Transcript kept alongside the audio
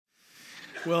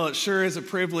Well, it sure is a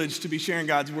privilege to be sharing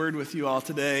God's word with you all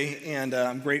today, and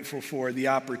I'm grateful for the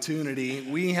opportunity.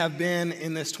 We have been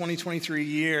in this 2023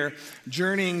 year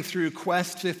journeying through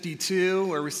Quest 52,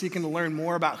 where we're seeking to learn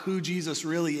more about who Jesus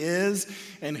really is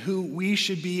and who we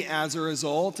should be as a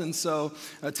result. And so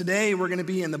today we're going to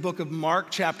be in the book of Mark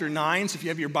chapter 9. So if you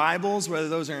have your Bibles, whether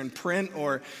those are in print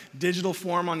or digital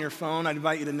form on your phone, I'd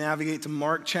invite you to navigate to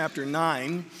Mark chapter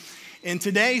 9. And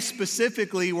today,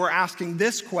 specifically, we're asking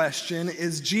this question: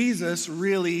 is Jesus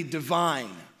really divine?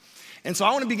 And so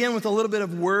I want to begin with a little bit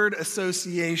of word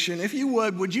association. If you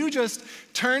would you just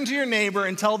turn to your neighbor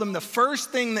and tell them the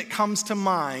first thing that comes to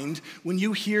mind when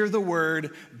you hear the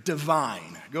word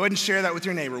divine? Go ahead and share that with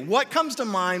your neighbor. What comes to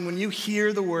mind when you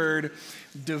hear the word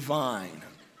divine?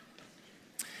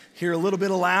 Hear a little bit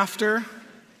of laughter.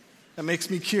 That makes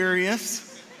me curious.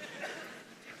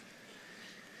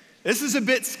 This is a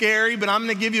bit scary, but I'm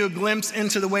going to give you a glimpse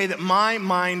into the way that my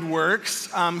mind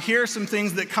works. Here are some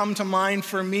things that come to mind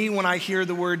for me when I hear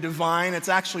the word divine. It's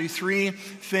actually three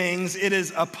things. It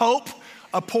is a pope,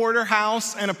 a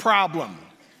porterhouse, and a problem.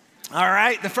 All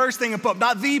right, the first thing, a pope,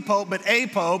 not the pope, but a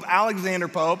pope, Alexander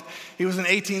Pope. He was an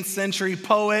 18th century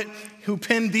poet who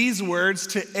penned these words: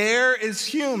 to err is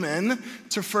human,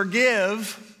 to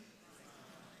forgive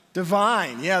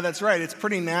divine. Yeah, that's right. It's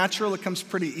pretty natural. It comes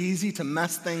pretty easy to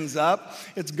mess things up.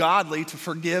 It's godly to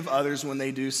forgive others when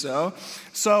they do so.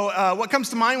 So what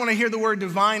comes to mind when I hear the word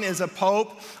divine is a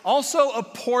pope. Also a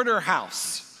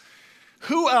porterhouse.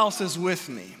 Who else is with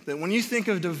me? That when you think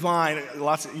of divine,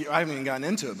 I haven't even gotten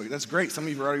into it, but that's great. Some of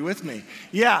you are already with me.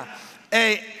 Yeah,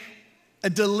 a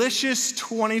delicious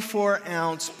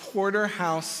 24-ounce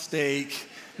porterhouse steak,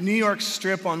 New York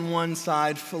strip on one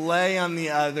side, filet on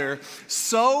the other,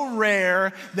 so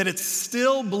rare that it's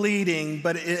still bleeding,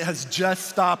 but it has just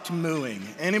stopped mooing.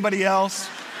 Anybody else?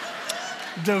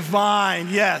 Divine,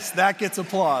 yes, that gets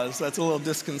applause. That's a little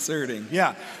disconcerting.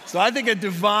 Yeah, so I think of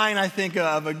divine, I think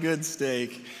of a good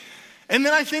steak. And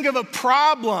then I think of a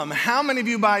problem. How many of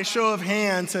you, by a show of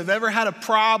hands, have ever had a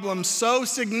problem so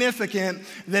significant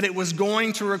that it was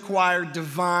going to require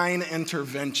divine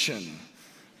intervention?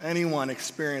 Anyone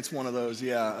experience one of those?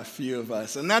 Yeah, a few of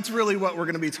us. And that's really what we're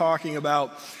going to be talking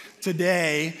about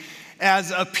today.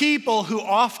 As a people who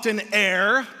often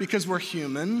err because we're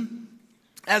human,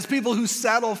 as people who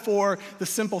settle for the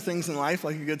simple things in life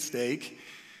like a good steak,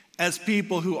 as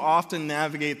people who often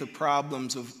navigate the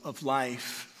problems of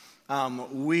life,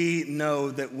 we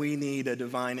know that we need a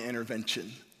divine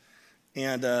intervention.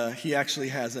 And he actually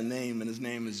has a name, and his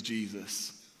name is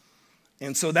Jesus.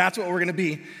 And so that's what we're going to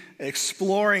be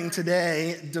exploring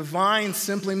today. Divine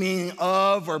simply meaning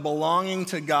of or belonging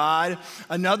to God.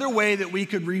 Another way that we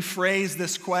could rephrase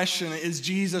this question, is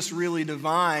Jesus really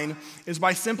divine, is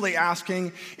by simply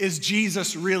asking, is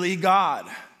Jesus really God?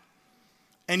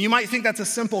 And you might think that's a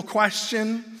simple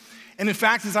question. And in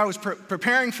fact, as I was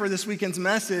preparing for this weekend's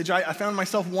message, I found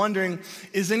myself wondering,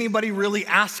 is anybody really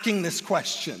asking this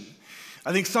question?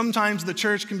 I think sometimes the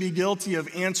church can be guilty of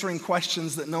answering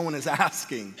questions that no one is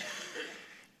asking.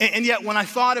 And yet, when I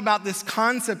thought about this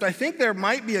concept, I think there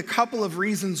might be a couple of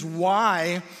reasons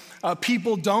why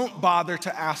people don't bother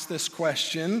to ask this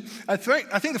question. I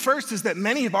think the first is that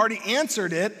many have already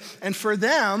answered it, and for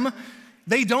them,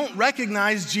 they don't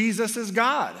recognize Jesus as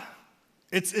God.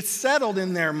 It's settled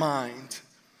in their mind.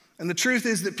 And the truth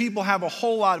is that people have a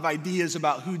whole lot of ideas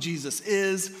about who Jesus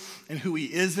is and who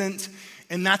he isn't.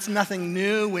 And that's nothing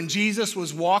new. When Jesus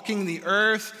was walking the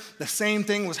earth, the same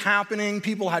thing was happening.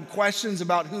 People had questions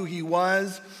about who he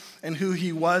was and who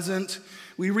he wasn't.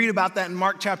 We read about that in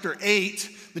Mark chapter 8,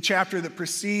 the chapter that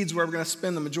precedes where we're going to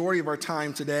spend the majority of our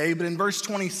time today. But in verse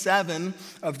 27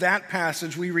 of that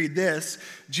passage, we read this: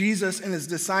 Jesus and his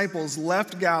disciples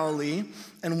left Galilee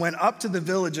and went up to the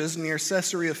villages near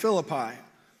Caesarea Philippi.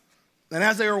 And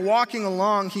as they were walking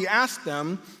along, he asked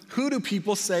them, "Who do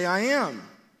people say I am?"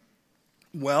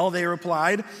 Well, they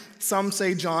replied, "Some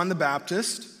say John the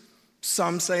Baptist,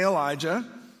 some say Elijah,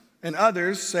 and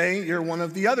others say you're one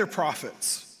of the other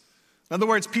prophets." In other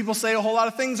words, people say a whole lot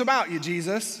of things about you,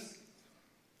 Jesus.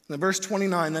 And in verse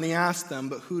 29, then he asked them,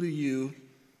 "But who do you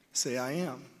say I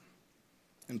am?"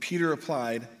 And Peter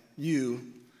replied,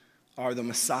 "You are the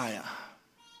Messiah."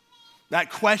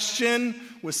 That question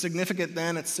was significant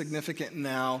then, it's significant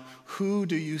now. Who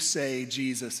do you say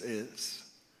Jesus is?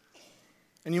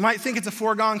 And you might think it's a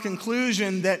foregone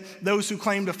conclusion that those who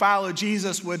claim to follow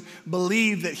Jesus would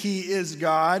believe that he is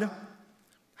God.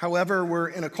 However, we're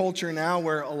in a culture now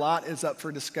where a lot is up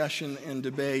for discussion and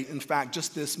debate. In fact,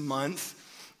 just this month,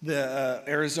 the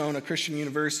Arizona Christian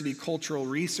University Cultural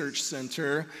Research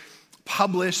Center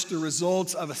published the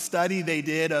results of a study they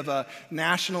did of a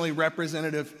nationally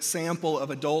representative sample of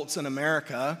adults in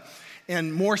America.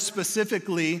 And more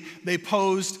specifically, they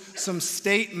posed some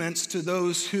statements to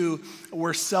those who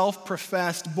were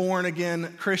self-professed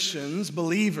born-again Christians,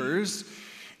 believers,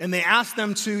 and they asked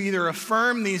them to either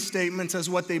affirm these statements as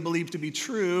what they believe to be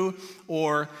true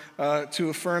or to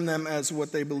affirm them as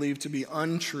what they believe to be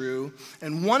untrue.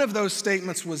 And one of those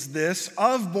statements was this,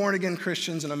 of born-again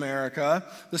Christians in America.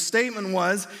 The statement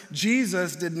was,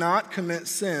 Jesus did not commit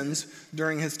sins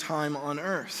during his time on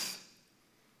earth.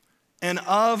 And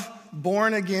of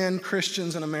born-again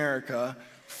Christians in America,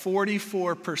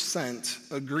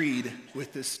 44% agreed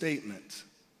with this statement.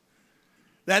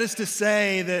 That is to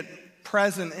say that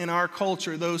present in our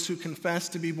culture, those who confess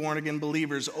to be born-again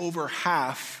believers, over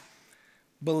half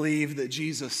believe that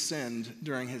Jesus sinned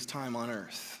during his time on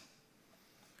earth.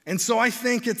 And so I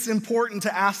think it's important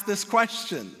to ask this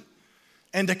question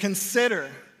and to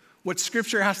consider what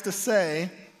Scripture has to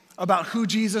say about who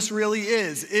Jesus really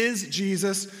is. Is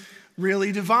Jesus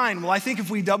really divine? Well, I think if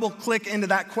we double-click into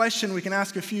that question, we can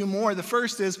ask a few more. The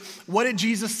first is, what did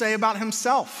Jesus say about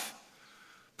himself?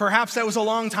 Perhaps that was a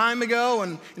long time ago,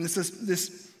 and it's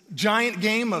this giant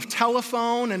game of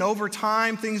telephone, and over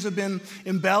time things have been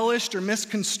embellished or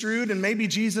misconstrued, and maybe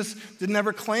Jesus did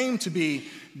never claim to be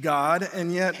God,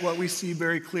 and yet what we see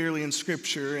very clearly in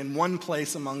Scripture, in one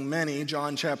place among many,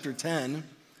 John chapter 10,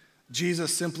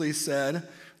 Jesus simply said,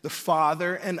 "The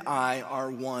Father and I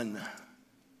are one."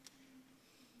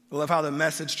 I love how the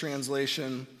Message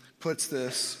translation puts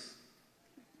this.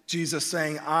 Jesus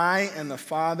saying, "I and the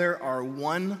Father are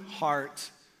one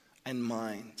heart and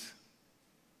mind."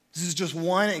 This is just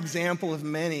one example of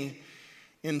many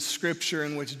in Scripture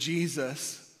in which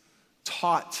Jesus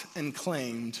taught and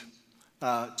claimed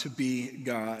to be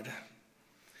God.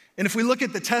 And if we look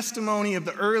at the testimony of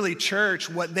the early church,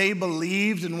 what they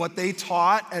believed and what they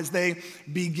taught as they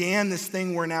began this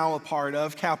thing we're now a part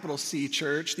of, capital C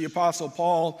Church, the Apostle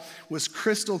Paul was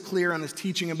crystal clear on his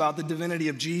teaching about the divinity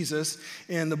of Jesus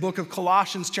in the book of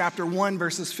Colossians chapter 1,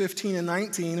 verses 15 and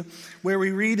 19, where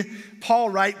we read Paul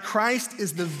write, "Christ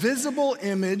is the visible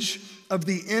image of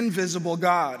the invisible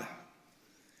God.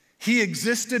 He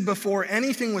existed before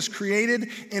anything was created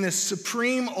and is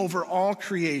supreme over all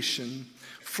creation.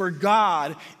 For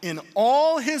God, in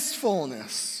all his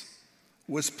fullness,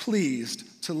 was pleased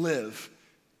to live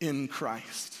in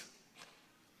Christ."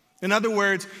 In other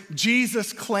words,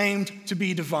 Jesus claimed to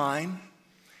be divine.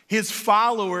 His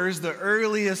followers, the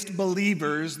earliest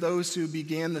believers, those who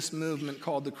began this movement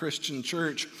called the Christian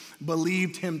church,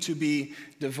 believed him to be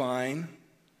divine.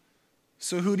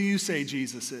 So who do you say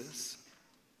Jesus is?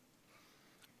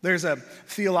 There's a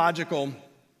theological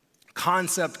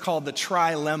concept called the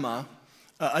trilemma.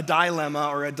 A dilemma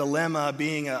or a dilemma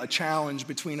being a challenge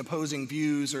between opposing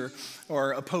views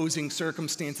or opposing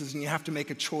circumstances, and you have to make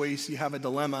a choice, you have a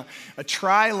dilemma. A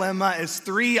trilemma is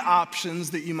three options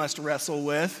that you must wrestle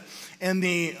with, and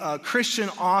the Christian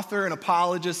author and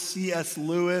apologist C.S.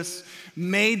 Lewis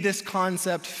made this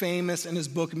concept famous in his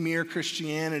book Mere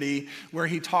Christianity, where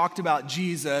he talked about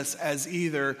Jesus as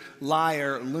either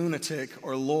liar, lunatic,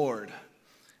 or Lord.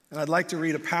 And I'd like to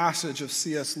read a passage of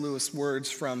C.S. Lewis' words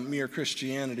from Mere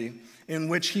Christianity, in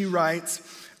which he writes,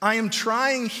 "I am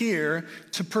trying here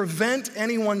to prevent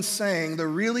anyone saying the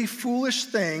really foolish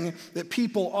thing that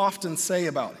people often say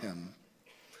about him.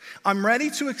 I'm ready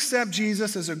to accept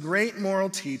Jesus as a great moral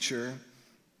teacher,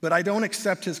 but I don't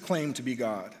accept his claim to be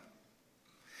God.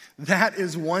 That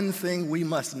is one thing we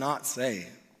must not say.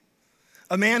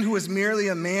 A man who was merely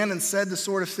a man and said the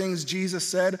sort of things Jesus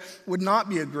said would not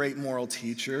be a great moral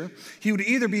teacher. He would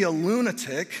either be a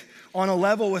lunatic on a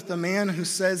level with the man who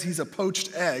says he's a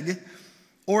poached egg,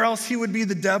 or else he would be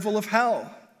the devil of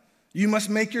hell. You must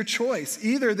make your choice.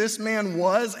 Either this man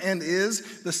was and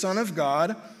is the Son of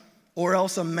God, or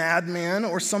else a madman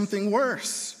or something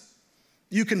worse.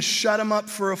 You can shut him up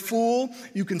for a fool,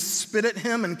 you can spit at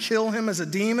him and kill him as a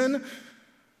demon,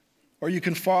 or you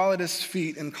can fall at his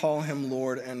feet and call him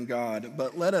Lord and God.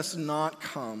 But let us not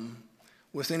come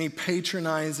with any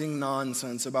patronizing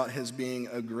nonsense about his being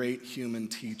a great human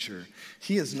teacher.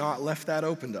 He has not left that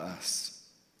open to us.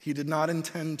 He did not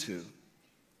intend to.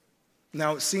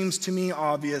 Now, it seems to me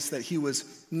obvious that he was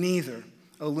neither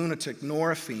a lunatic nor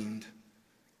a fiend.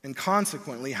 And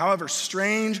consequently, however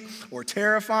strange or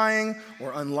terrifying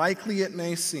or unlikely it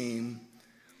may seem,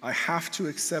 I have to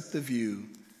accept the view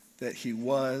that he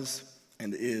was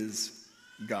and is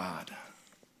God."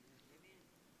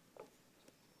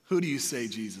 Who do you say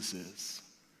Jesus is?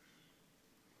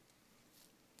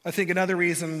 I think another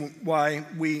reason why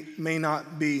we may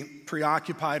not be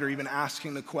preoccupied or even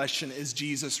asking the question, is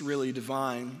Jesus really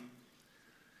divine?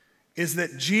 Is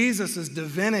that Jesus'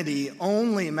 divinity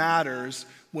only matters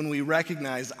when we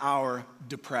recognize our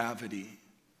depravity.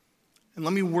 And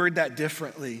let me word that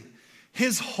differently.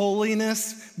 His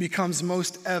holiness becomes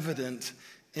most evident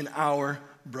in our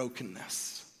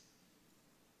brokenness.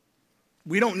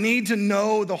 We don't need to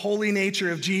know the holy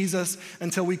nature of Jesus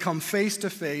until we come face to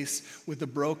face with the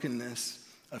brokenness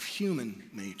of human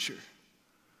nature.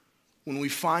 When we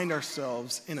find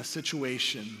ourselves in a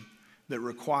situation that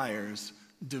requires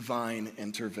divine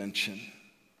intervention.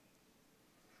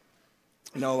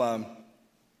 You know,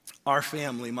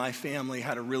 my family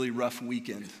had a really rough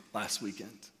weekend last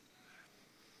weekend.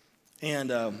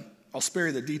 And I'll spare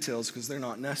you the details because they're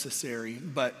not necessary.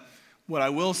 But what I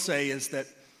will say is that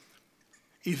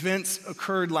events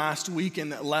occurred last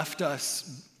weekend that left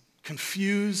us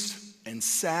confused and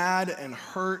sad and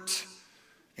hurt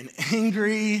and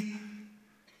angry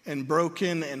and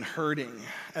broken and hurting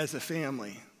as a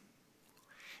family.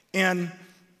 And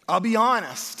I'll be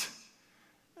honest,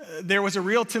 there was a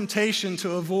real temptation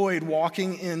to avoid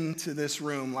walking into this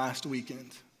room last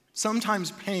weekend.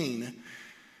 Sometimes pain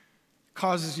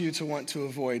causes you to want to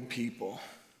avoid people.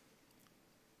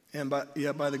 And by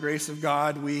the grace of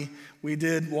God, we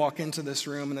did walk into this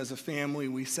room, and as a family,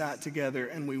 we sat together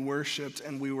and we worshiped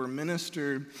and we were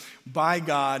ministered by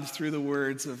God through the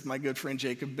words of my good friend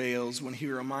Jacob Bales when he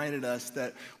reminded us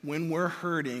that when we're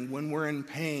hurting, when we're in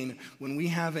pain, when we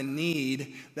have a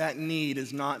need, that need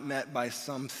is not met by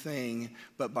something,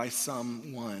 but by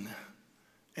someone.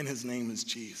 And his name is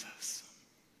Jesus.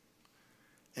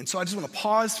 And so I just want to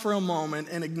pause for a moment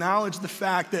and acknowledge the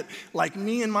fact that, like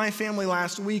me and my family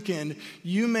last weekend,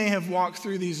 you may have walked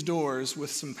through these doors with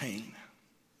some pain.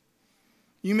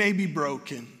 You may be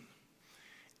broken.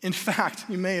 In fact,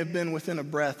 you may have been within a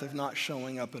breath of not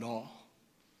showing up at all.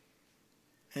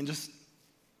 And just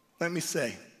let me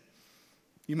say,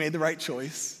 you made the right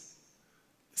choice.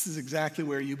 This is exactly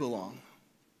where you belong.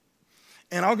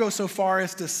 And I'll go so far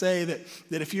as to say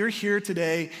that if you're here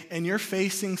today and you're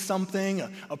facing something,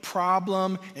 a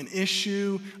problem, an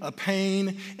issue, a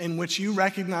pain in which you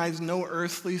recognize no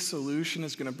earthly solution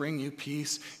is going to bring you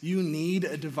peace, you need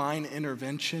a divine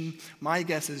intervention, my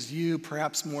guess is you,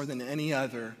 perhaps more than any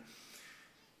other,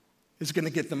 is going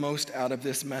to get the most out of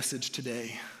this message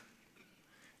today.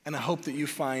 And I hope that you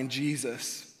find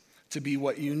Jesus to be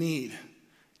what you need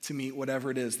to meet whatever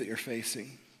it is that you're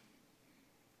facing.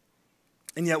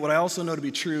 And yet what I also know to be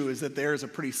true is that there is a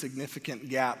pretty significant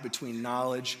gap between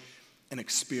knowledge and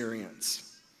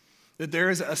experience. That there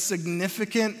is a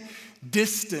significant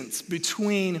distance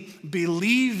between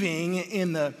believing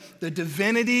in the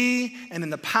divinity and in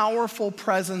the powerful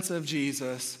presence of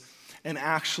Jesus and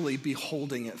actually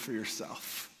beholding it for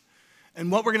yourself.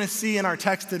 And what we're going to see in our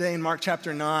text today in Mark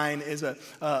chapter 9 is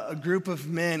a group of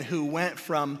men who went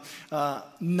from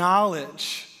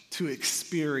knowledge to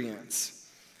experience.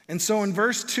 And so in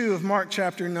verse 2 of Mark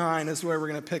chapter 9 is where we're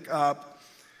going to pick up.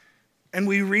 And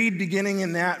we read beginning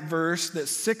in that verse that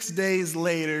 6 days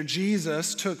later,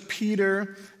 Jesus took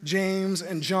Peter, James,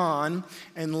 and John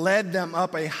and led them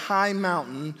up a high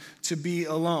mountain to be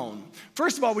alone.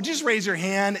 First of all, would you just raise your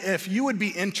hand if you would be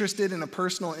interested in a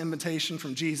personal invitation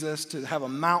from Jesus to have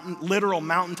a literal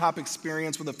mountaintop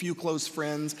experience with a few close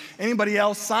friends? Anybody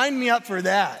else? Sign me up for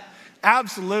that.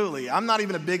 Absolutely. I'm not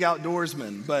even a big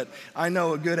outdoorsman, but I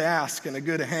know a good ask and a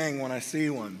good hang when I see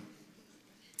one.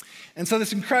 And so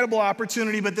this incredible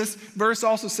opportunity, but this verse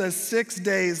also says 6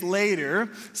 days later.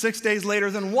 6 days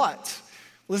later than what?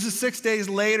 Well, this is 6 days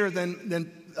later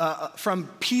than from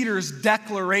Peter's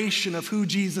declaration of who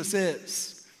Jesus is.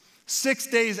 6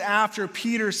 days after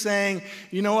Peter saying,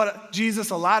 you know what, Jesus,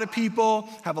 a lot of people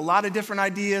have a lot of different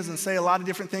ideas and say a lot of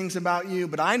different things about you,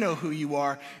 but I know who you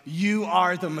are. You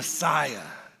are the Messiah.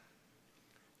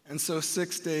 And so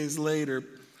 6 days later,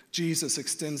 Jesus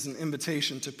extends an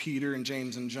invitation to Peter and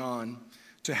James and John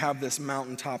to have this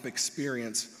mountaintop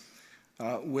experience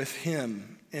with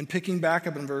him. And picking back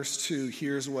up in verse 2,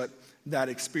 here's what that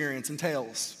experience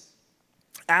entails.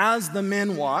 As the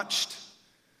men watched,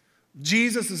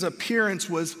 Jesus' appearance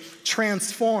was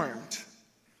transformed,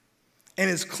 and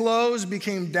his clothes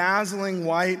became dazzling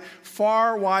white,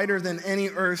 far whiter than any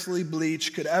earthly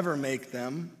bleach could ever make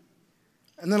them.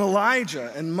 And then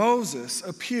Elijah and Moses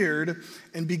appeared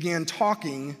and began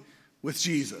talking with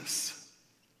Jesus.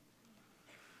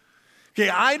 Okay,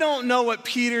 I don't know what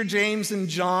Peter, James, and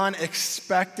John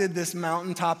expected this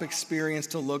mountaintop experience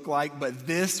to look like, but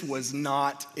this was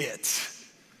not it.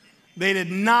 They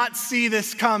did not see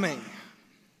this coming.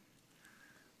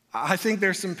 I think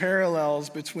there's some parallels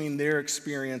between their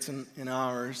experience and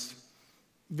ours.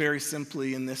 Very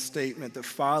simply in this statement that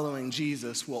following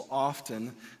Jesus will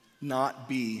often not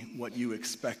be what you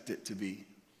expect it to be.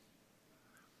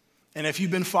 And if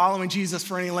you've been following Jesus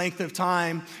for any length of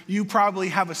time, you probably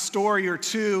have a story or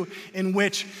two in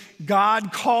which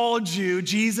God called you,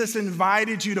 Jesus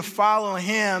invited you to follow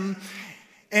him,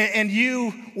 and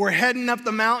you were heading up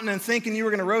the mountain and thinking you were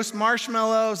going to roast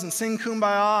marshmallows and sing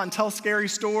Kumbaya and tell scary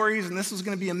stories, and this was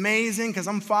going to be amazing because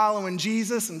I'm following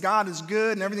Jesus and God is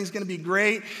good and everything's going to be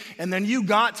great. And then you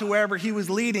got to wherever he was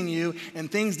leading you and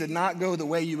things did not go the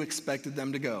way you expected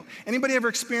them to go. Anybody ever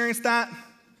experienced that?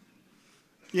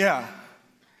 Yeah.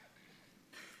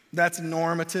 That's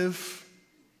normative.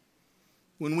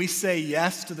 When we say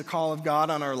yes to the call of God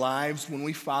on our lives, when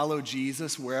we follow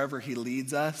Jesus wherever he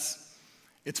leads us,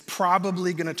 it's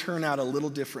probably going to turn out a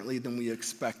little differently than we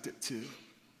expect it to.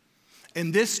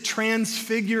 And this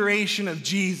transfiguration of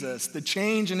Jesus, the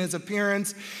change in his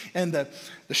appearance and the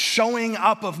showing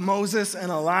up of Moses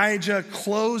and Elijah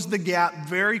closed the gap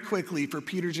very quickly for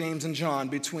Peter, James, and John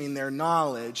between their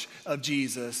knowledge of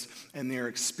Jesus and their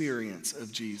experience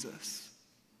of Jesus.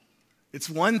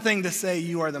 It's one thing to say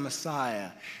you are the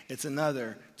Messiah. It's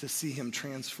another to see him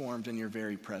transformed in your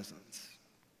very presence.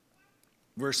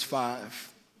 Verse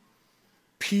 5,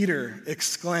 Peter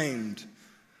exclaimed,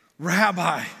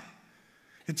 "Rabbi,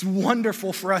 it's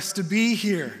wonderful for us to be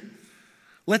here.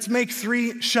 Let's make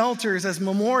 3 shelters as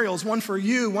memorials, one for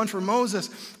you, one for Moses,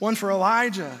 one for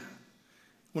Elijah."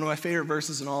 One of my favorite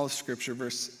verses in all of Scripture,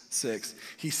 verse 6.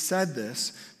 He said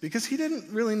this because he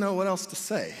didn't really know what else to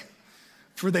say,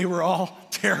 for they were all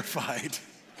terrified.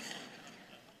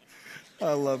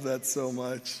 I love that so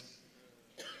much.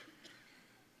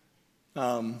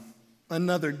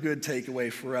 Another good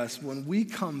takeaway for us, when we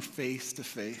come face to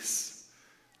face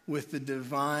with the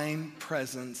divine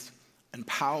presence and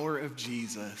power of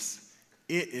Jesus,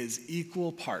 it is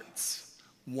equal parts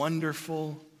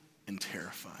wonderful and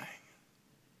terrifying.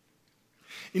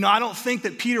 You know, I don't think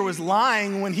that Peter was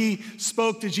lying when he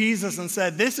spoke to Jesus and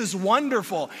said, "This is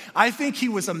wonderful." I think he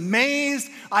was amazed.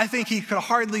 I think he could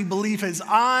hardly believe his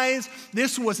eyes.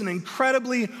 This was an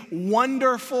incredibly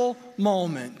wonderful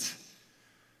moment.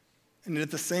 And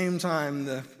at the same time,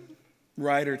 the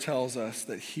writer tells us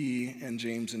that he and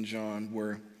James and John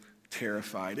were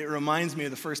terrified. It reminds me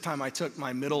of the first time I took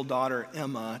my middle daughter,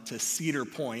 Emma, to Cedar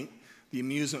Point, the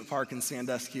amusement park in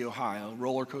Sandusky, Ohio,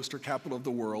 roller coaster capital of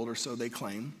the world, or so they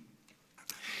claim.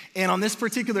 And on this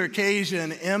particular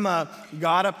occasion, Emma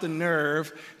got up the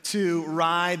nerve to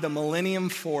ride the Millennium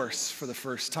Force for the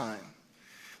first time.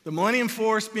 The Millennium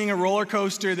Force being a roller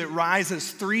coaster that rises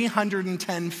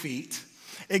 310 feet.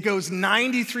 It goes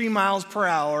 93 miles per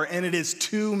hour, and it is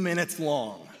 2 minutes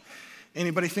long.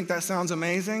 Anybody think that sounds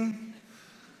amazing?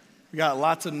 We got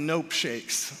lots of nope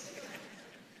shakes.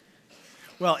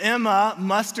 Well, Emma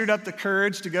mustered up the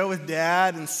courage to go with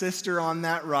Dad and sister on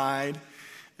that ride,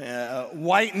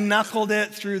 white-knuckled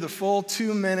it through the full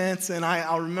 2 minutes, and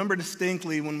I'll remember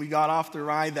distinctly when we got off the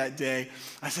ride that day,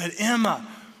 I said, "Emma,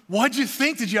 what'd you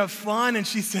think? Did you have fun?" And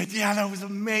she said, "Yeah, that was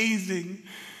amazing."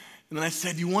 And then I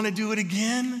said, "You want to do it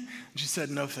again?" And she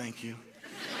said, "No, thank you."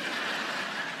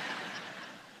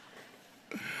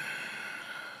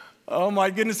 Oh my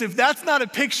goodness, if that's not a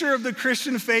picture of the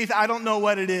Christian faith, I don't know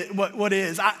what it is. What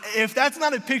is. If that's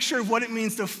not a picture of what it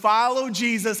means to follow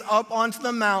Jesus up onto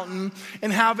the mountain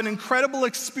and have an incredible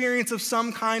experience of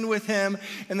some kind with him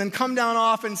and then come down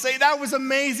off and say, "That was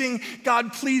amazing.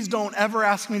 God, please don't ever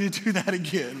ask me to do that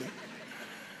again."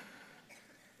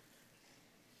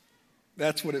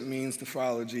 That's what it means to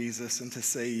follow Jesus and to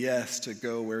say yes to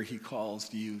go where he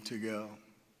calls you to go.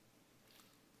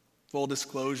 Full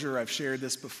disclosure, I've shared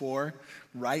this before.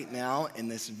 Right now, in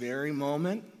this very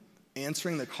moment,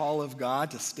 answering the call of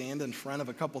God to stand in front of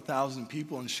a couple thousand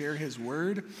people and share his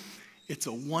word, it's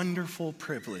a wonderful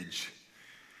privilege.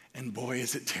 And boy,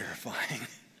 is it terrifying.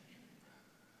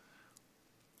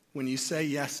 When you say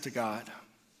yes to God,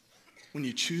 when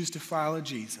you choose to follow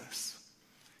Jesus,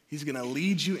 he's going to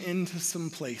lead you into some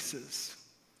places.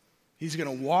 He's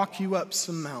going to walk you up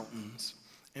some mountains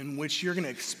in which you're going to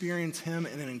experience him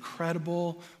in an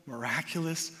incredible,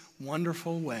 miraculous,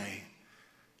 wonderful way.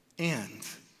 And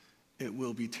it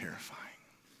will be terrifying.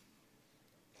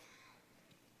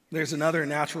 There's another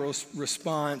natural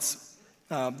response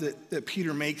that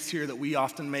Peter makes here that we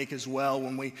often make as well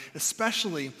when we,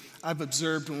 especially I've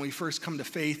observed when we first come to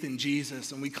faith in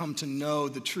Jesus and we come to know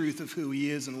the truth of who he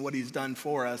is and what he's done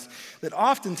for us, that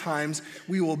oftentimes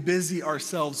we will busy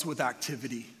ourselves with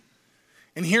activity.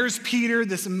 And here's Peter,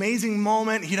 this amazing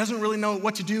moment. He doesn't really know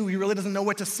what to do. He really doesn't know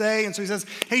what to say. And so he says,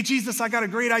 hey, Jesus, I got a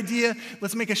great idea.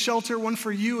 Let's make a shelter, one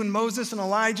for you and Moses and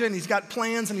Elijah. And he's got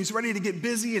plans and he's ready to get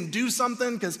busy and do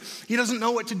something because he doesn't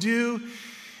know what to do.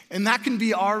 And that can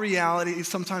be our reality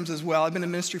sometimes as well. I've been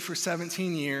in ministry for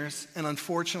 17 years. And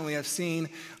unfortunately, I've seen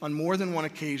on more than one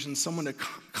occasion someone to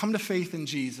come to faith in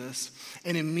Jesus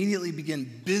and immediately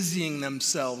begin busying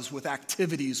themselves with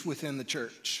activities within the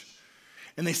church.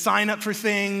 And they sign up for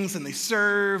things, and they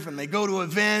serve, and they go to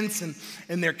events,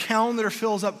 and their calendar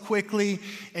fills up quickly.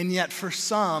 And yet for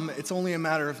some, it's only a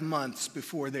matter of months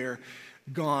before they're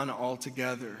gone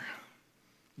altogether.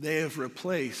 They have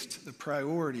replaced the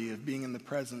priority of being in the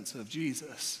presence of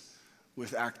Jesus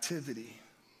with activity.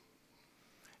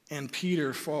 And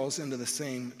Peter falls into the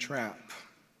same trap.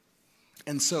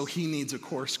 And so he needs a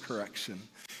course correction.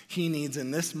 He needs,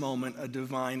 in this moment, a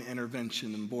divine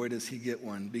intervention, and boy, does he get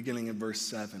one, beginning in verse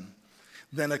 7.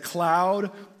 Then a cloud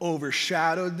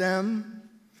overshadowed them,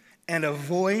 and a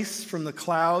voice from the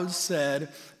cloud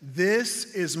said, "This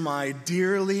is my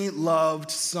dearly loved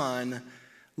son,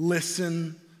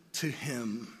 listen to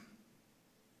him."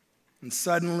 And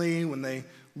suddenly, when they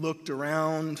looked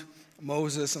around,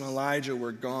 Moses and Elijah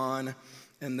were gone,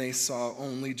 and they saw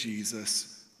only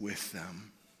Jesus with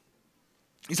them.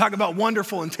 You talk about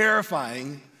wonderful and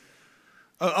terrifying.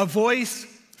 A voice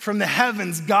from the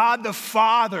heavens, God the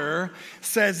Father,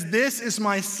 says, "This is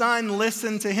my son,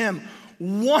 listen to him."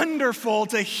 Wonderful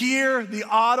to hear the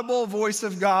audible voice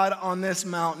of God on this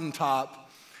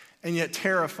mountaintop, and yet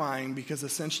terrifying because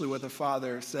essentially what the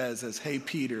Father says is, "Hey,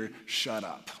 Peter, shut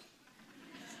up."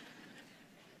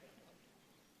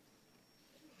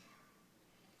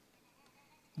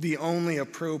 The only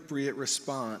appropriate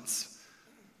response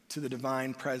to the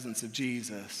divine presence of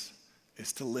Jesus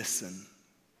is to listen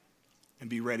and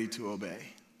be ready to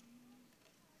obey.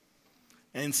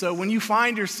 And so when you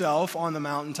find yourself on the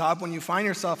mountaintop, when you find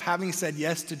yourself having said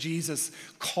yes to Jesus'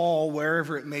 call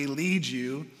wherever it may lead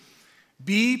you,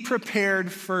 be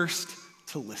prepared first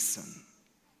to listen.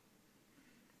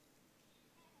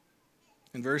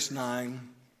 In verse 9,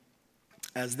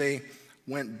 as they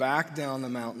went back down the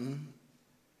mountain,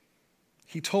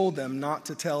 he told them not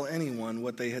to tell anyone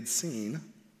what they had seen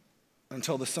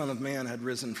until the Son of Man had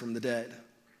risen from the dead.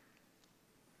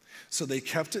 So they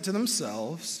kept it to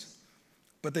themselves,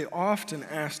 but they often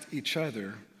asked each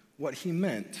other what he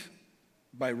meant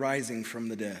by rising from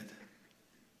the dead.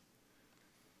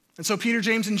 And so Peter,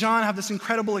 James, and John have this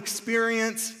incredible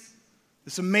experience,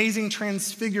 this amazing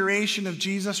transfiguration of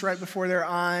Jesus right before their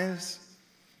eyes.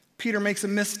 Peter makes a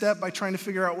misstep by trying to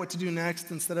figure out what to do next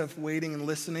instead of waiting and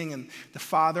listening. And the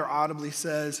Father audibly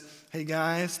says, "Hey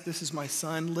guys, this is my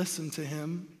son, listen to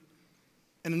him."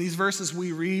 And in these verses,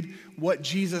 we read what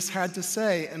Jesus had to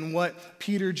say and what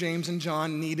Peter, James, and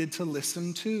John needed to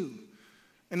listen to.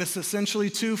 And it's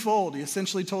essentially twofold. He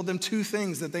essentially told them two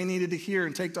things that they needed to hear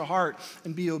and take to heart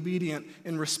and be obedient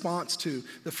in response to.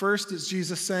 The first is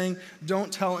Jesus saying,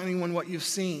 "Don't tell anyone what you've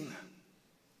seen."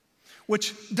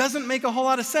 Which doesn't make a whole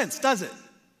lot of sense, does it?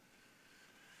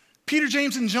 Peter,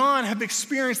 James, and John have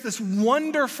experienced this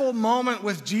wonderful moment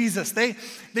with Jesus.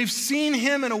 They've seen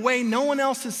him in a way no one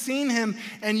else has seen him,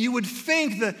 and you would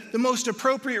think that the most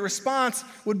appropriate response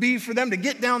would be for them to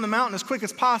get down the mountain as quick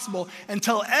as possible and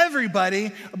tell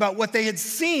everybody about what they had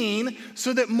seen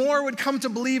so that more would come to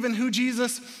believe in who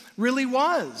Jesus really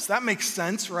was. That makes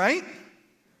sense, right?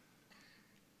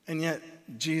 And yet,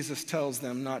 Jesus tells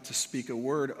them not to speak a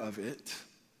word of it.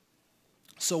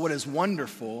 So what is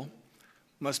wonderful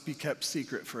must be kept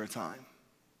secret for a time.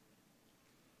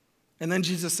 And then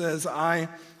Jesus says, "I,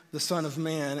 the Son of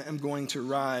Man, am going to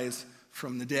rise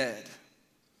from the dead."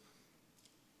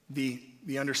 The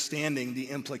understanding, the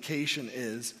implication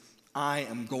is, I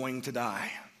am going to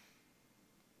die.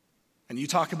 And you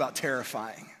talk about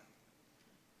terrifying.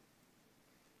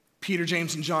 Peter,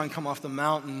 James, and John come off the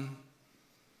mountain.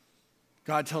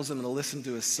 God tells them to listen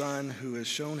to his son who has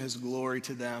shown his glory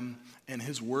to them, and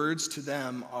his words to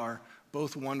them are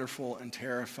both wonderful and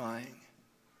terrifying.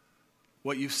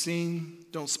 What you've seen,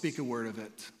 don't speak a word of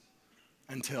it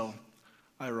until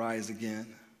I rise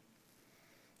again.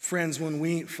 Friends, when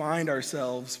we find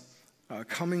ourselves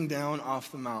coming down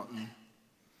off the mountain,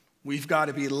 we've got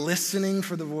to be listening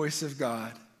for the voice of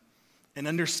God and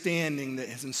understanding that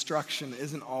his instruction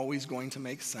isn't always going to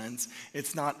make sense.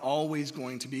 It's not always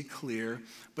going to be clear,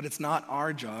 but it's not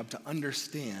our job to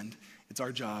understand. It's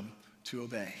our job to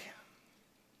obey.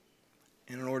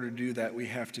 And in order to do that, we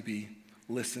have to be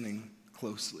listening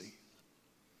closely.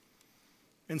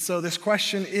 And so this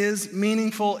question is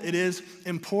meaningful, it is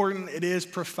important, it is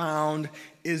profound.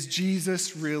 Is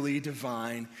Jesus really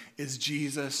divine? Is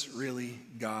Jesus really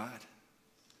God?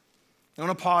 I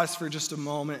want to pause for just a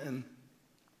moment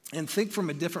and think from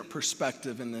a different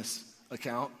perspective in this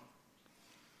account.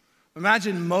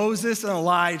 Imagine Moses and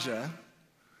Elijah,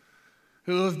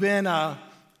 who have been out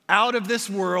of this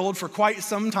world for quite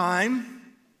some time.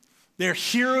 They're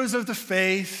heroes of the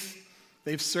faith.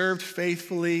 They've served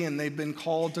faithfully and they've been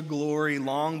called to glory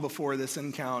long before this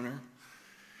encounter.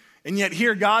 And yet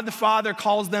here God the Father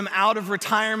calls them out of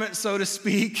retirement, so to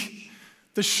speak,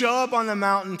 to show up on the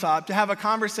mountaintop, to have a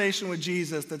conversation with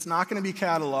Jesus that's not going to be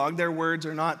cataloged. Their words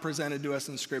are not presented to us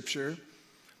in Scripture.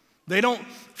 They don't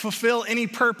fulfill any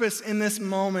purpose in this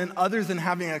moment other than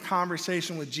having a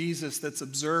conversation with Jesus that's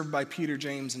observed by Peter,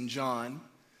 James, and John.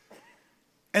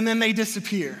 And then they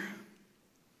disappear.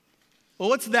 Well,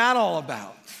 what's that all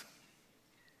about?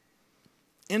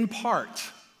 In part,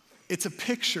 it's a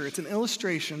picture, it's an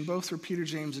illustration, both for Peter,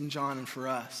 James, and John, and for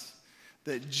us,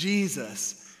 that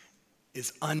Jesus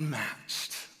is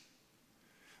unmatched.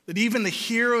 That even the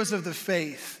heroes of the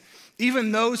faith,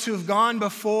 even those who have gone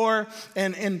before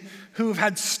and who have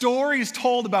had stories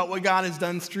told about what God has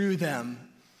done through them,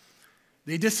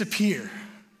 they disappear.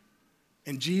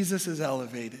 And Jesus is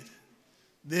elevated.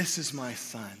 This is my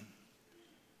son.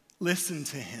 Listen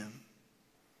to him.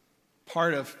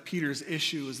 Part of Peter's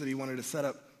issue was that he wanted to set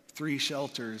up 3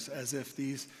 shelters as if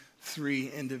these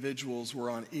 3 individuals were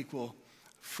on equal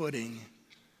footing,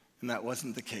 and that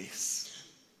wasn't the case.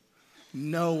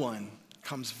 No one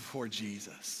comes before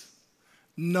Jesus.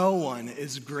 No one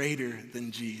is greater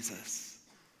than Jesus.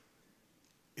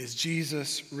 Is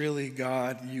Jesus really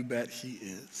God? You bet he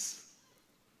is.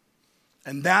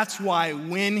 And that's why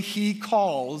when he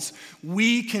calls,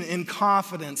 we can in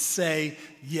confidence say,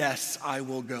 yes, I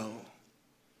will go.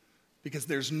 Because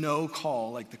there's no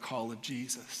call like the call of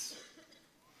Jesus.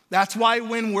 That's why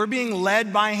when we're being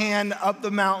led by hand up the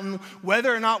mountain,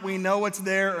 whether or not we know what's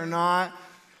there or not,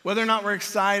 whether or not we're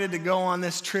excited to go on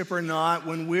this trip or not,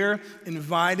 when we're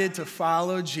invited to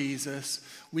follow Jesus,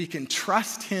 we can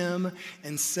trust him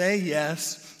and say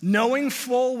yes, knowing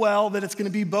full well that it's going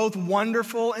to be both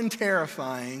wonderful and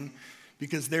terrifying,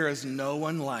 because there is no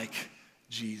one like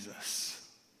Jesus.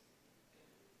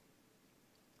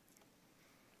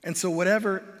 And so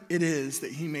whatever it is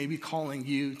that he may be calling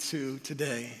you to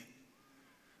today,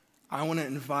 I want to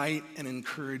invite and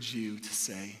encourage you to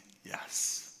say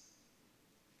yes.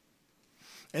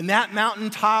 And that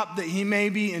mountaintop that he may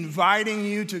be inviting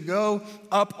you to go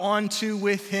up onto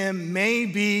with him may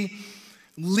be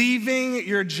leaving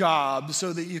your job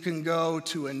so that you can go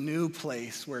to a new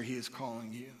place where he is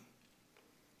calling you.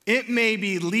 It may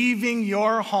be leaving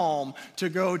your home to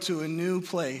go to a new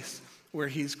place where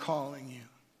he's calling you.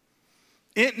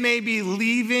 It may be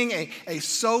leaving a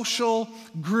social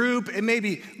group. It may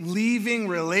be leaving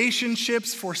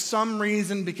relationships for some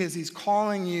reason because he's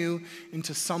calling you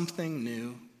into something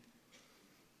new.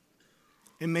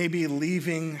 It may be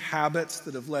leaving habits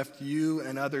that have left you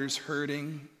and others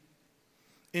hurting.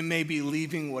 It may be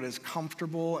leaving what is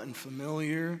comfortable and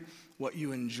familiar, what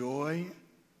you enjoy,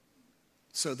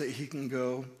 so that he can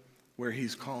go where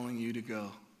he's calling you to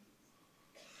go.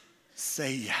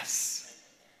 Say yes.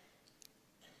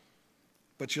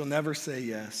 But you'll never say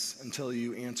yes until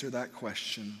you answer that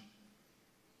question,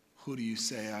 who do you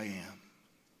say I am?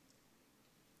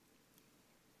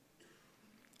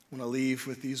 I want to leave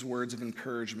with these words of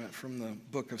encouragement from the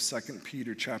book of 2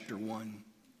 Peter chapter 1,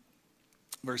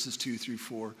 verses 2 through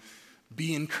 4.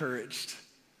 Be encouraged.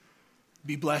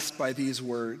 Be blessed by these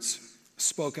words,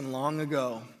 spoken long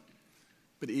ago,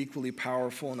 but equally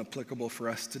powerful and applicable for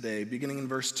us today. Beginning in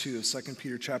verse 2 of 2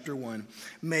 Peter chapter 1.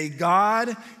 May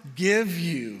God give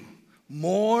you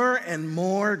more and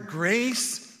more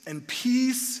grace and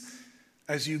peace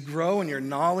as you grow in your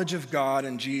knowledge of God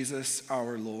and Jesus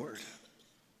our Lord.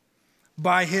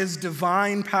 By his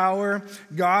divine power,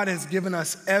 God has given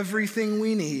us everything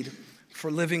we need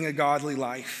for living a godly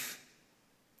life.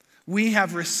 We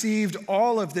have received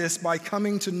all of this by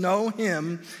coming to know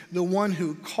him, the one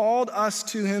who called us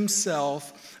to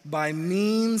himself by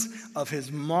means of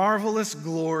his marvelous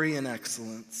glory and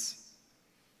excellence.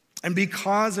 And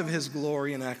because of his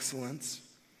glory and excellence,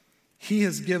 he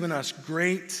has given us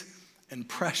great and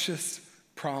precious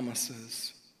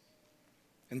promises.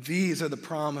 And these are the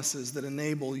promises that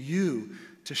enable you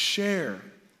to share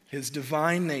his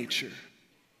divine nature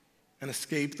and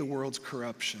escape the world's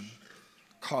corruption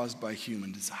caused by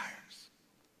human desires.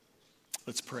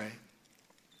 Let's pray.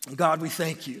 God, we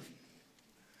thank you.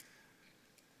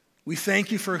 We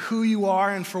thank you for who you are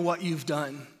and for what you've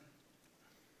done.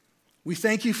 We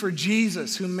thank you for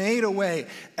Jesus, who made a way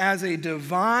as a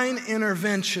divine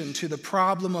intervention to the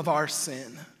problem of our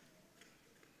sin,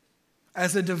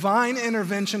 as a divine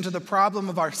intervention to the problem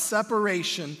of our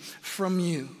separation from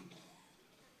you.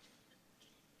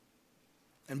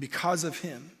 And because of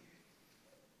him,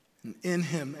 and in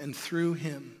him and through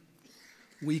him,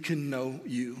 we can know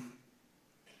you.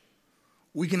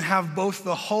 We can have both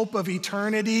the hope of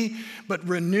eternity, but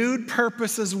renewed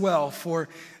purpose as well for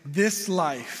this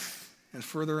life and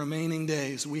for the remaining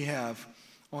days we have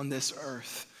on this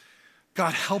earth.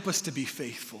 God, help us to be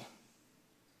faithful.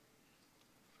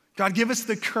 God, give us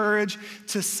the courage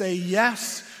to say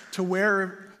yes to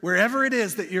wherever it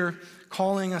is that you're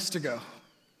calling us to go.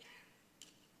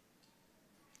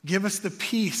 Give us the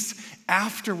peace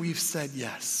after we've said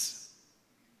yes,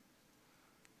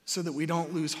 so that we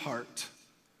don't lose heart,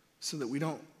 so that we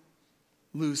don't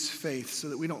lose faith, so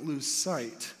that we don't lose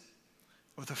sight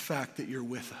of the fact that you're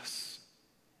with us,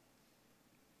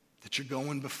 that you're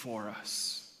going before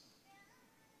us,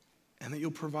 and that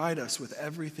you'll provide us with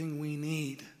everything we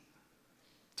need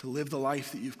to live the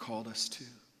life that you've called us to.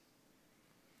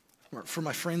 For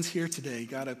my friends here today,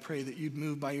 God, I pray that you'd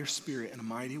move by your Spirit in a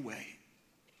mighty way,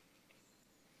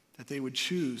 that they would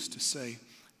choose to say,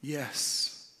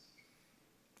 yes,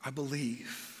 I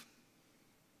believe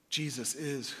Jesus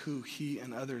is who he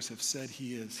and others have said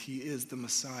he is. He is the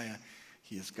Messiah.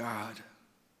 He is God.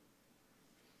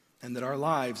 And that our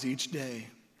lives each day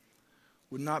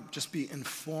would not just be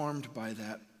informed by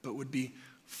that, but would be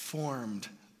formed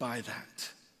by that,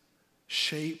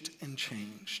 shaped and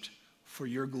changed for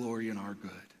your glory and our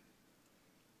good.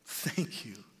 Thank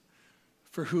you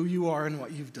for who you are and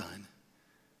what you've done.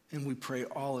 And we pray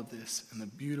all of this in the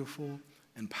beautiful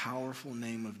and powerful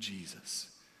name of Jesus.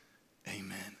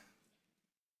 Amen.